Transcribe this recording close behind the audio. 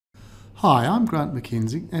Hi, I'm Grant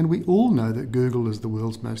Mackenzie, and we all know that Google is the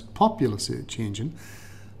world's most popular search engine,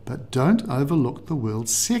 but don't overlook the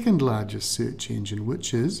world's second largest search engine,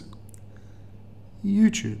 which is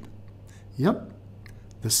YouTube. Yep,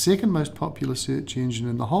 the second most popular search engine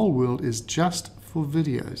in the whole world is just for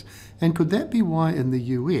videos. And could that be why in the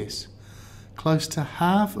US, close to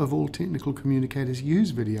half of all technical communicators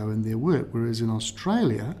use video in their work, whereas in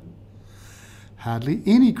Australia, hardly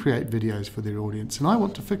any create videos for their audience, and I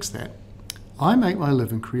want to fix that. I make my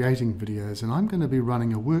living creating videos, and I'm going to be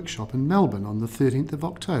running a workshop in Melbourne on the 13th of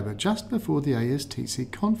October, just before the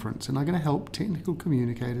ASTC conference, and I'm going to help technical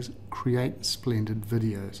communicators create splendid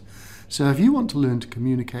videos. So if you want to learn to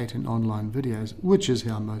communicate in online videos, which is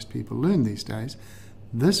how most people learn these days,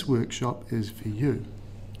 this workshop is for you.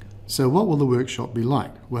 So what will the workshop be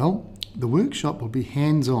like? Well, the workshop will be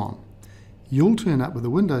hands-on. You'll turn up with a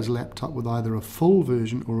Windows laptop with either a full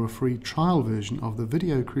version or a free trial version of the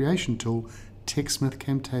video creation tool TechSmith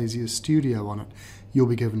Camtasia Studio on it. You'll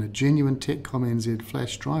be given a genuine TechCom.NZ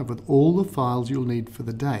flash drive with all the files you'll need for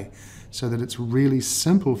the day, so that it's really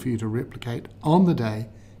simple for you to replicate on the day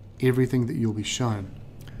everything that you'll be shown.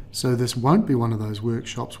 So this won't be one of those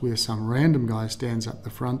workshops where some random guy stands up the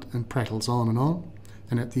front and prattles on,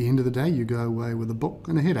 and at the end of the day you go away with a book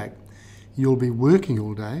and a headache. You'll be working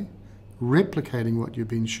all day, replicating what you've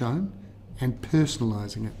been shown and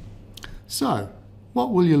personalizing it. So,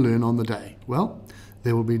 what will you learn on the day? Well,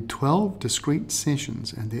 there will be 12 discrete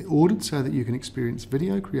sessions, and they're ordered so that you can experience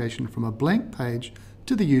video creation from a blank page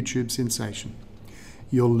to the YouTube sensation.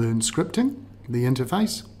 You'll learn scripting, the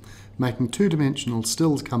interface, making two-dimensional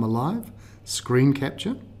stills come alive, screen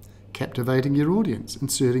capture, captivating your audience,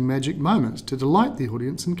 inserting magic moments to delight the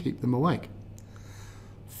audience and keep them awake,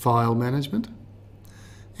 file management,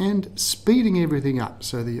 and speeding everything up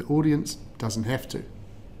so the audience doesn't have to.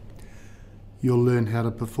 You'll learn how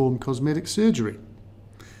to perform cosmetic surgery.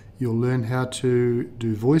 You'll learn how to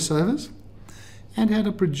do voiceovers and how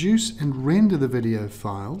to produce and render the video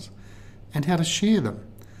files and how to share them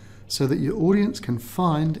so that your audience can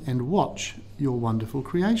find and watch your wonderful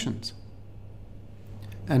creations.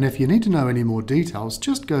 And if you need to know any more details,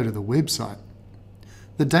 just go to the website.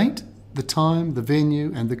 The date, the time, the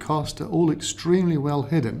venue and the cost are all extremely well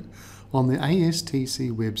hidden on the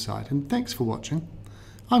ASTC website. And thanks for watching.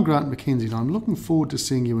 I'm Grant Mackenzie, and I'm looking forward to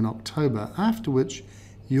seeing you in October, after which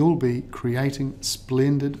you'll be creating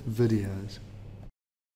splendid videos.